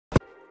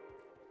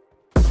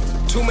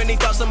Too many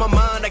thoughts on my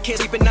mind, I can't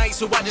sleep at night,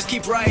 so I just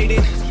keep writing.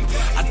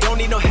 I don't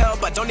need no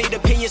help, I don't need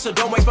opinions, so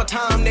don't waste my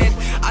time then.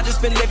 I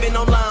just been living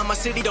online, my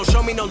city don't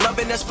show me no love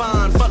and that's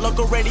fine. Fuck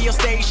local radio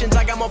stations,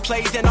 I got more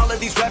plays than all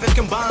of these rappers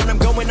combined. I'm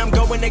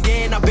going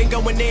again, I've been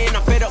going in,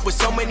 I'm fed up with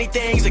so many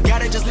things. I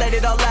gotta just let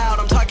it all out,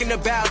 I'm talking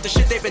about the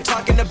shit they've been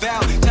talking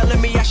about.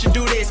 Telling me I should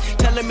do this,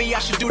 telling me I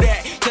should do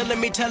that. Telling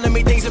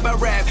me things about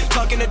rap.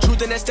 Talking the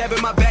truth and that stab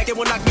in my back, it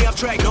will knock me off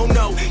track.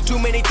 No, too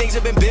many things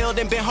have been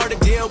building, been hard to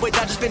deal with,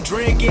 I just been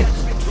drinking.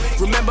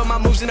 Remember my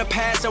moves in the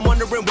past, I'm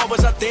wondering what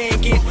was I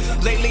thinking.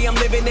 Lately I'm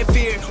living in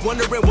fear,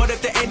 wondering what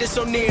if the end is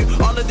so near.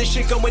 All of this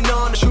shit going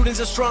on, the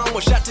shootings are strong.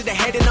 One shot to the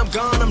head and I'm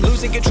gone. I'm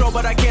losing control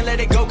but I can't let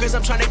it go, cause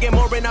I'm trying to get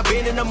more. And I've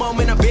been in the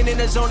moment, I've been in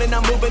the zone, and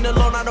I'm moving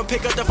alone. I don't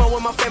pick up the phone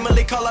when my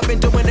family call, I've been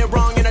doing it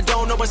wrong and I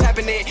don't know what's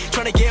happening.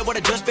 Trying to get what I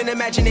just been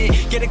imagining,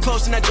 getting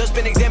close and I just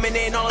been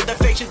examining all of the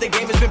fake shit the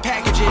game has been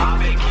packaging. I've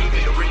been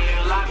keeping it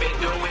real, I've been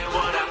doing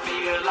what I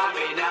feel. I've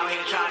been out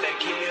here trying to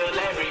kill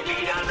every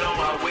beat, I know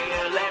I will.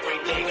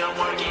 Everything I'm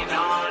working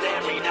on,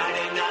 every night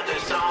another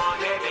song.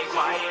 They've been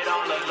quiet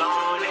all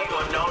along, they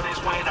gon' notice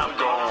when I'm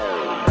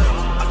gone.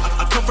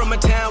 I come from a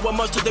town where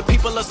most of the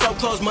people are so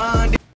close-minded.